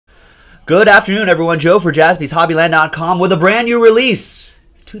Good afternoon, everyone. Joe for Jaspys Hobbyland.com with a brand new release.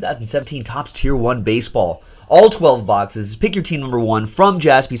 2017 Topps Tier 1 Baseball. All 12 boxes. Pick your team number 1 from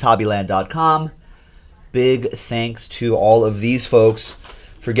Jaspys Hobbyland.com. Big thanks to all of these folks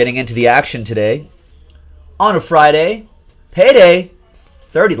for getting into the action today. On a Friday. Payday.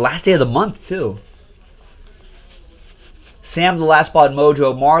 30. Last day of the month, too. Sam, the last spot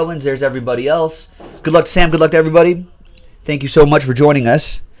Mojo Marlins. There's everybody else. Good luck to Sam. Good luck to everybody. Thank you so much for joining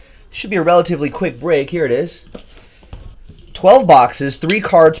us. Should be a relatively quick break. Here it is. 12 boxes, 3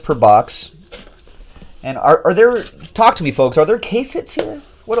 cards per box. And are there, talk to me folks, are there case hits here?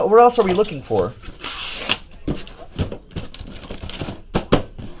 What else are we looking for? I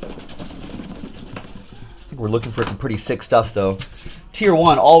think we're looking for some pretty sick stuff though. Tier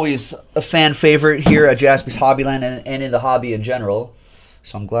 1, always a fan favorite here at Jaspys Hobbyland and in the hobby in general.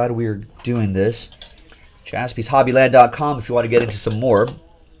 So I'm glad we're doing this. JaspysHobbyland.com if you want to get into some more.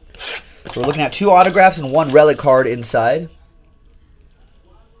 So we're looking at 2 autographs and 1 relic card inside.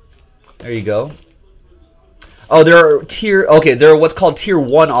 There you go. Oh, there are what's called Tier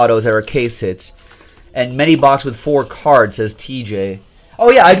 1 autos that are case hits. And many box with 4 cards, says TJ. Oh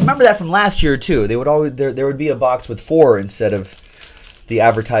yeah, I remember that from last year too. They would always there would be a box with 4 instead of the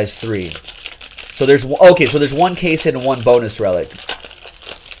advertised 3. So there's there's 1 case hit and 1 bonus relic.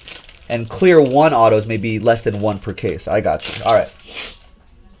 And clear 1 autos may be less than 1 per case. I got you. All right.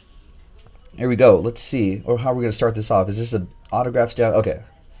 Here we go. Let's see. Or how are we going to start this off? Is this an autographs down? Okay.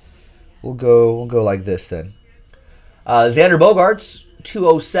 We'll go like this then. Xander Bogaerts,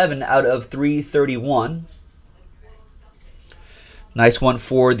 207 out of 331. Nice one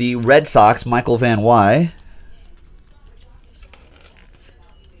for the Red Sox, Michael Van Wy.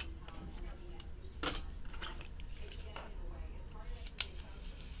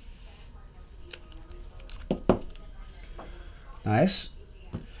 Nice.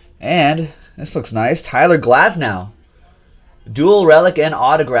 And this looks nice. Tyler Glasnow. Dual relic and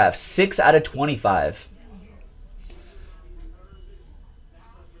autograph. 6 out of 25.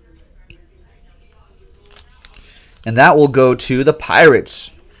 And that will go to the Pirates.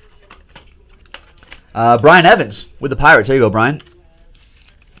 Brian Evans with the Pirates. There you go, Brian.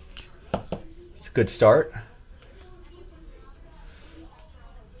 It's a good start.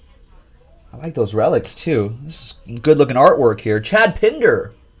 I like those relics, too. This is good looking artwork here. Chad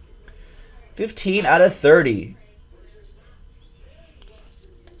Pinder. 15 out of 30.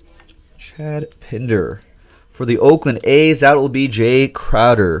 Chad Pinder. For the Oakland A's, that will be Jay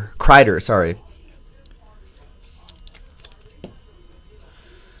Kreider, sorry.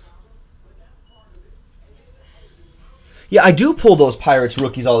 Yeah, I do pull those Pirates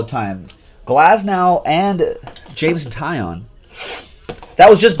rookies all the time. Glasnow and Jameson Taillon. That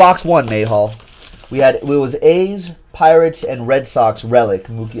was just box 1, Mayhall. It was A's, Pirates, and Red Sox relic.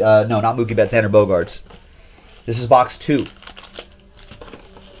 No, not Mookie Betts, Xander Bogaerts. This is box 2.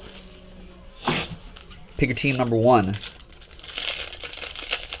 Pick your team number 1.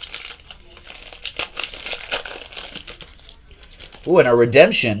 Ooh, and a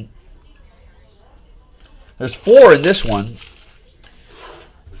redemption. There's 4 in this one.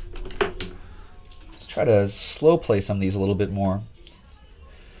 Let's try to slow play some of these a little bit more.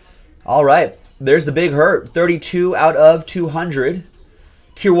 All right. There's the big hurt. 32 out of 200.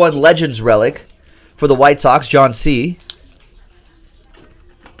 Tier 1 Legends relic for the White Sox, John C.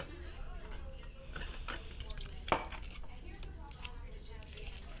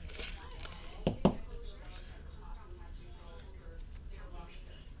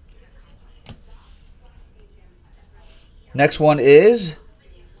 Next one is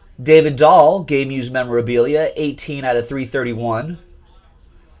David Dahl, Game Used Memorabilia, 18 out of 331.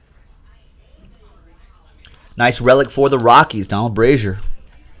 Nice relic for the Rockies, Donald Brazier.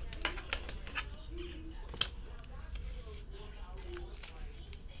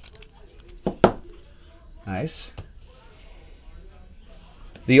 Nice.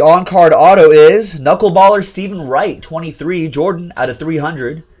 The on-card auto is Knuckleballer Stephen Wright, 23, Jordan out of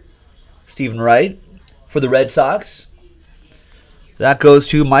 300. Stephen Wright for the Red Sox. That goes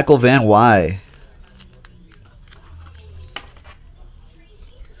to Michael Van Wy.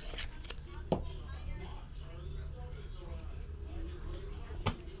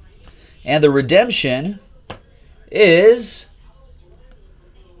 And the redemption is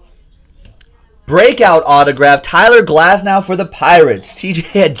breakout autograph, Tyler Glasnow for the Pirates. TJ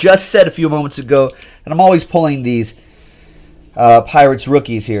had just said a few moments ago that I'm always pulling these Pirates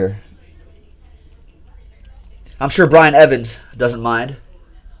rookies here. I'm sure Brian Evans doesn't mind.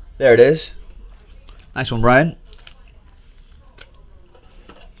 There it is. Nice one, Brian.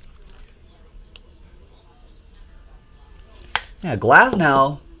 Yeah,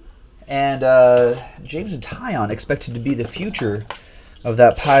 Glasnow And James and Tyon expected to be the future of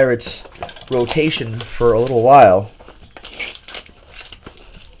that Pirates rotation for a little while.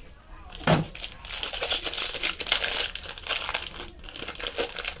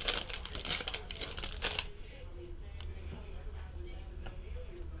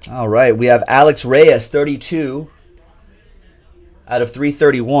 All right, we have Alex Reyes, 32 out of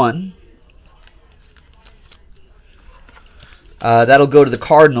 331. That'll go to the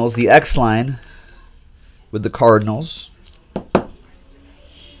Cardinals, the X line with the Cardinals.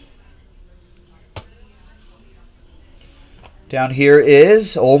 Down here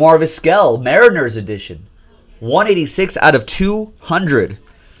is Omar Vizquel, Mariners edition. 186 out of 200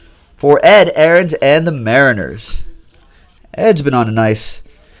 for Ed Aarons and the Mariners. Ed's been on a nice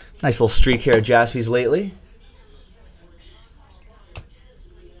little streak here at Jaspys lately.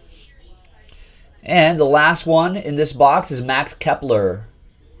 And the last one in this box is Max Kepler.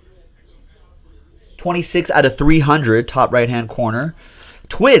 26 out of 300, top right-hand corner.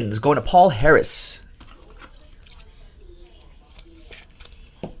 Twins going to Paul Harris.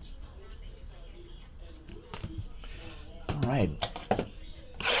 All right.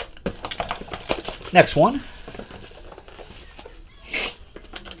 Next one.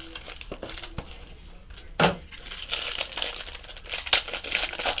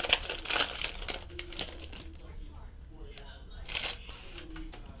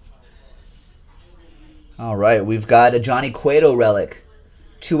 All right, we've got a Johnny Cueto relic,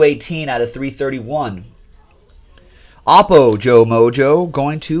 218 out of 331. Oppo Joe Mojo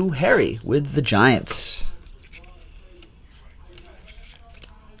going to Harry with the Giants.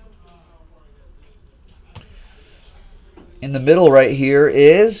 In the middle right here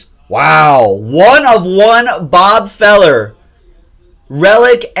is, wow, 1 of 1 Bob Feller.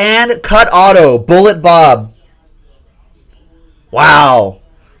 Relic and cut auto, Bullet Bob. Wow.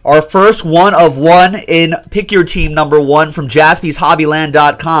 Our first 1 of 1 in Pick Your Team #1 from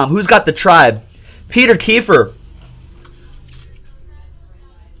JaspysHobbyland.com. Who's got the tribe? Peter Kiefer.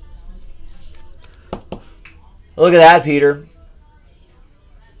 Look at that, Peter.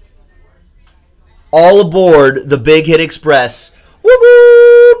 All aboard the Big Hit Express.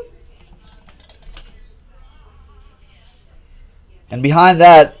 Woo-hoo! And behind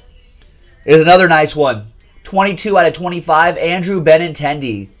that is another nice one. 22 out of 25, Andrew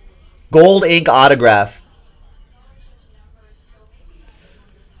Benintendi. Gold ink autograph.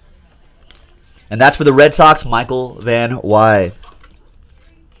 And that's for the Red Sox, Michael Van Wy.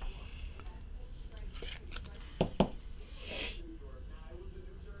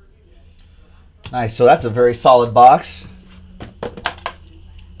 Nice, so that's a very solid box.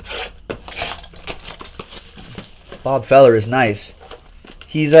 Bob Feller is nice.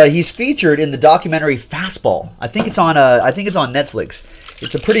 He's featured in the documentary Fastball. I think it's on Netflix.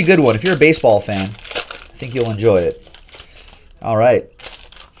 It's a pretty good one. If you're a baseball fan, I think you'll enjoy it. All right.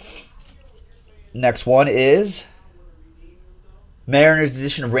 Next one is Mariners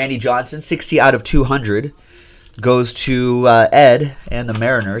edition of Randy Johnson, 60 out of 200. Goes to Ed and the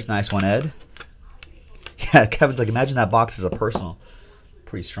Mariners. Nice one, Ed. Yeah, Kevin's like, imagine that box is a personal.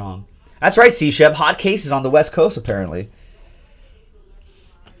 Pretty strong. That's right, C-Shep. Hot cases on the West Coast, apparently.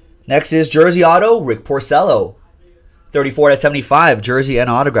 Next is Jersey Auto, Rick Porcello. 34 out of 75, jersey and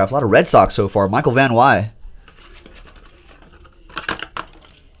autograph. A lot of Red Sox so far. Michael Van Wy.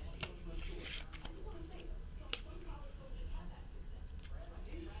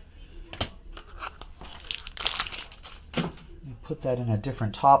 Put that in a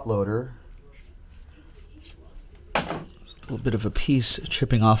different top loader. A little bit of a piece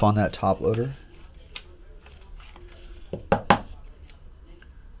chipping off on that top loader.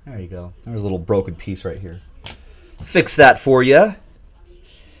 There you go. There's a little broken piece right here. Fix that for you.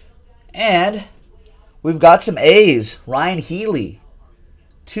 And we've got some A's. Ryan Healy.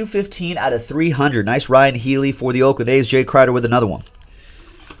 215 out of 300. Nice Ryan Healy for the Oakland A's. Jay Kreider with another one.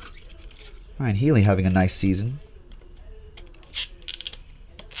 Ryan Healy having a nice season.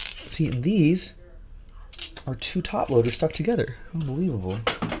 See, and these are 2 top loaders stuck together. Unbelievable.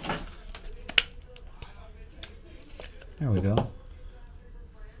 There we go.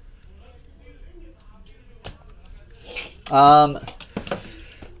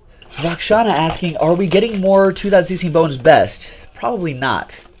 Rakshana asking, are we getting more 2016 Bones Best? Probably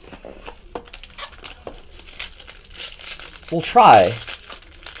not. We'll try.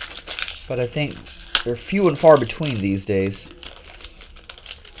 But I think they're few and far between these days.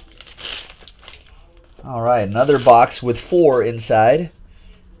 All right, another box with 4 inside.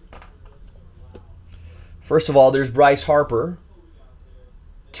 First of all, there's Bryce Harper.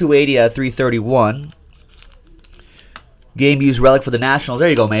 280 out of 331. Game used relic for the Nationals. There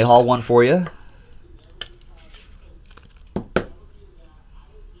you go, Mayhall. One for you.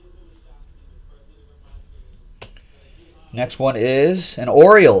 Next one is an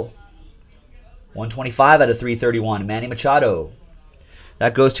Oriole. 125 out of 331. Manny Machado.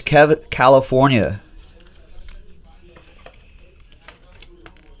 That goes to California.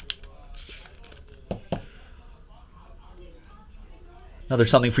 Another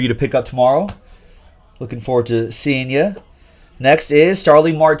something for you to pick up tomorrow. Looking forward to seeing you. Next is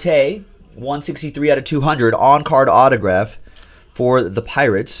Starling Marte. 163 out of 200. On-card autograph for the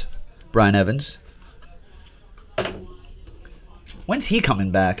Pirates. Brian Evans. When's he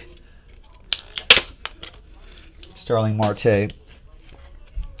coming back? Starling Marte.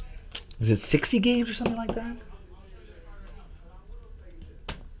 Is it 60 games or something like that?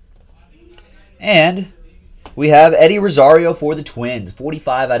 And we have Eddie Rosario for the Twins.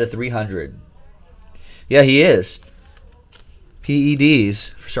 45 out of 300. Yeah, he is.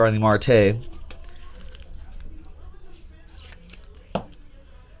 PEDs for Starling Marte.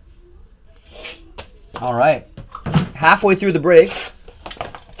 All right. Halfway through the break.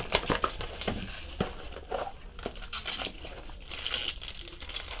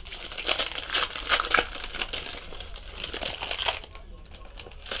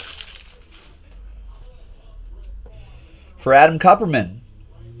 For Adam Kupperman,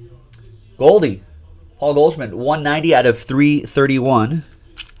 Goldie, Paul Goldschmidt, 190 out of 331.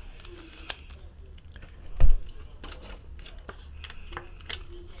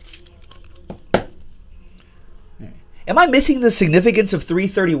 Am I missing the significance of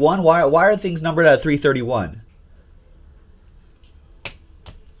 331? Why are things numbered out of 331?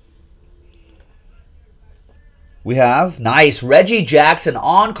 We have, nice, Reggie Jackson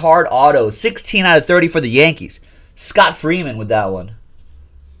on-card auto, 16 out of 30 for the Yankees. Scott Freeman with that one.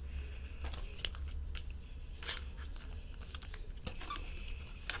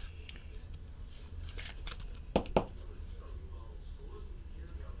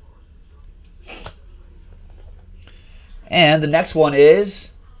 And the next one is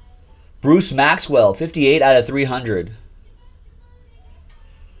Bruce Maxwell, 58 out of 300.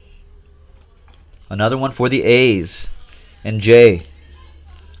 Another one for the A's and Jay.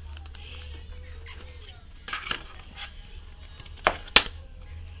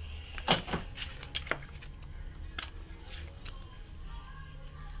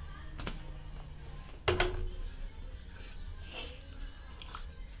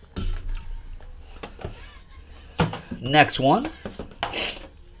 Next one.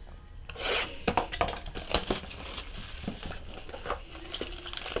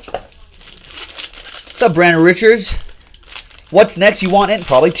 What's up, Brandon Richards? What's next you want in?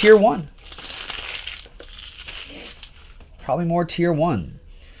 Probably Tier 1. Probably more Tier 1.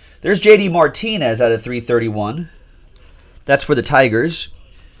 There's J.D. Martinez out of 331. That's for the Tigers.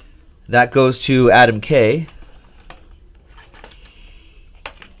 That goes to Adam K.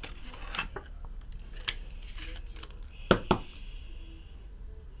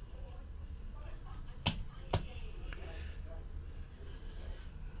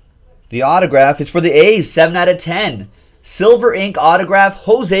 The autograph is for the A's, 7 out of 10. Silver ink autograph,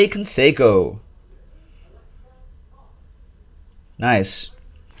 Jose Canseco. Nice.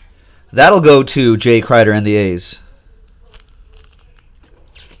 That'll go to Jay Kreider and the A's.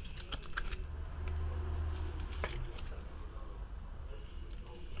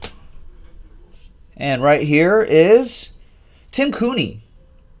 And right here is Tim Cooney.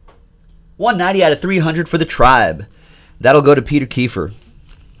 190 out of 300 for the Tribe. That'll go to Peter Kiefer.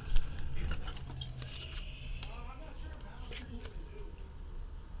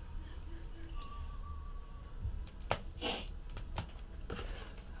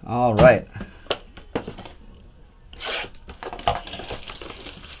 All right.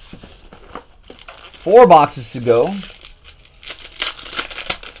 Four boxes to go.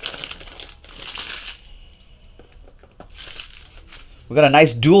 We got a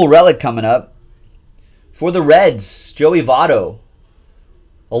nice dual relic coming up. For the Reds, Joey Votto.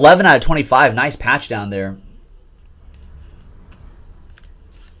 11 out of 25. Nice patch down there.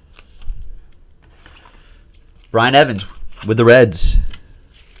 Brian Evans with the Reds.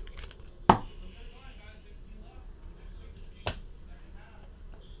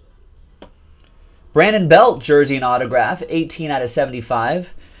 Brandon Belt, jersey and autograph, 18 out of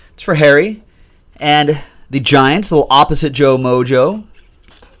 75. It's for Harry. And the Giants, a little opposite Joe Mojo.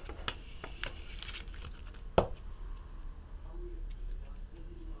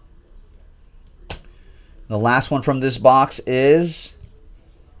 The last one from this box is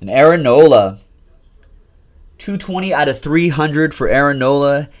an Aaron Nola. 220 out of 300 for Aaron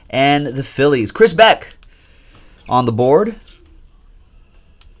Nola and the Phillies. Chris Beck, on the board.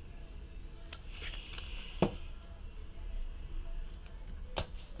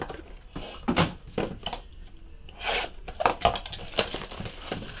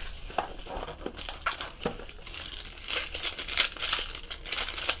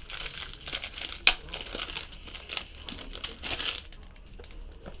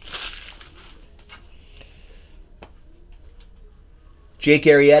 Jake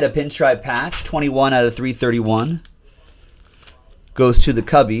Arrieta pinstripe patch, 21 out of 331. Goes to the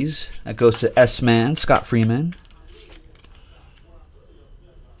Cubbies. That goes to S-Man, Scott Freeman.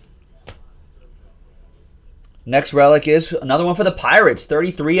 Next relic is another one for the Pirates,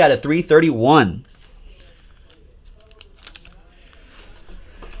 33 out of 331.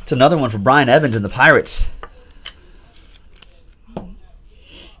 It's another one for Brian Evans and the Pirates.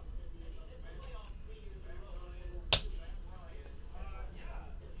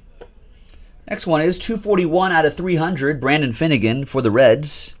 Next one is 241 out of 300, Brandon Finnegan for the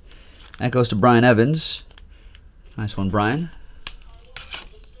Reds. That goes to Brian Evans. Nice one, Brian.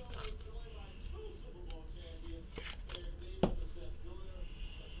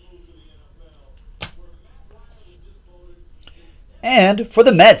 And for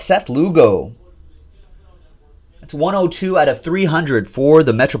the Mets, Seth Lugo. That's 102 out of 300 for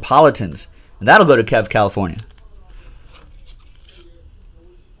the Metropolitans. And that'll go to Kev, California.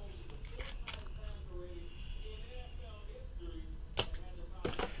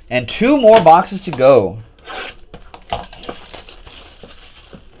 And 2 more boxes to go.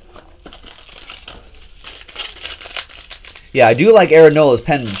 Yeah, I do like Aaron Nola's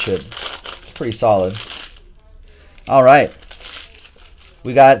penmanship. Pretty solid. All right.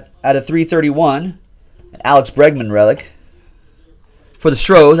 We got, out of 331, an Alex Bregman relic. For the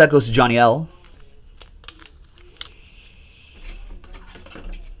Stros, that goes to Johnny L.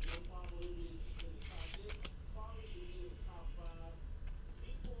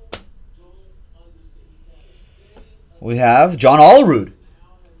 We have John Olerud,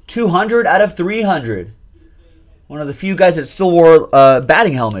 200 out of 300. One of the few guys that still wore a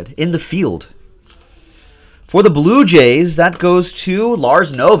batting helmet in the field. For the Blue Jays, that goes to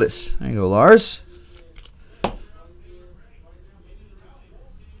Lars Nobis. There you go, Lars.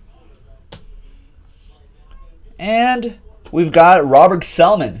 And we've got Robert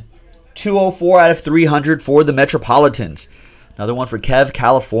Selman, 204 out of 300 for the Metropolitans. Another one for Kev,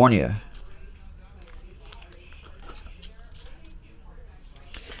 California.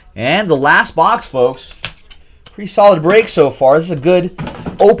 And the last box, folks. Pretty solid break so far. This is a good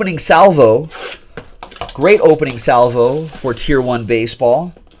opening salvo. Great opening salvo for Tier 1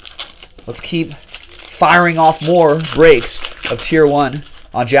 baseball. Let's keep firing off more breaks of Tier 1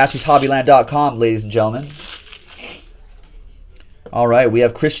 on JaspysHobbyland.com, ladies and gentlemen. All right, we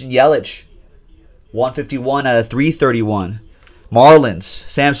have Christian Yelich, 151 out of 331. Marlins,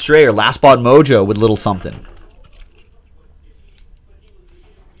 Sam Strayer, Last Spot Mojo with a little something.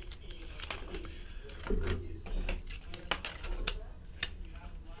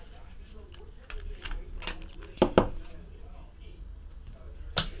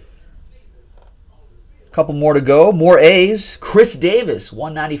 Couple more to go. More A's. Chris Davis,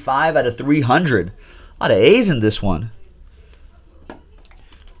 195 out of 300. A lot of A's in this one.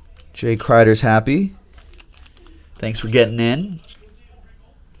 Jay Kreider's happy. Thanks for getting in.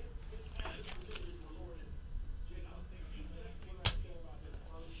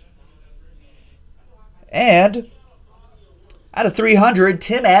 And out of 300,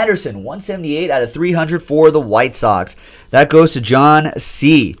 Tim Anderson, 178 out of 300 for the White Sox. That goes to John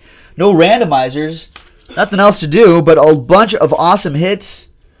C. No randomizers. Nothing else to do, but a bunch of awesome hits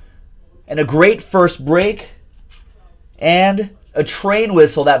and a great first break and a train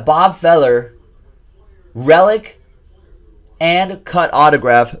whistle, that Bob Feller relic and cut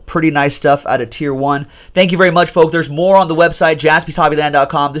autograph. Pretty nice stuff out of Tier 1. Thank you very much, folks. There's more on the website,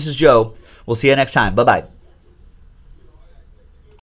 JaspysHobbyland.com. This is Joe. We'll see you next time. Bye-bye.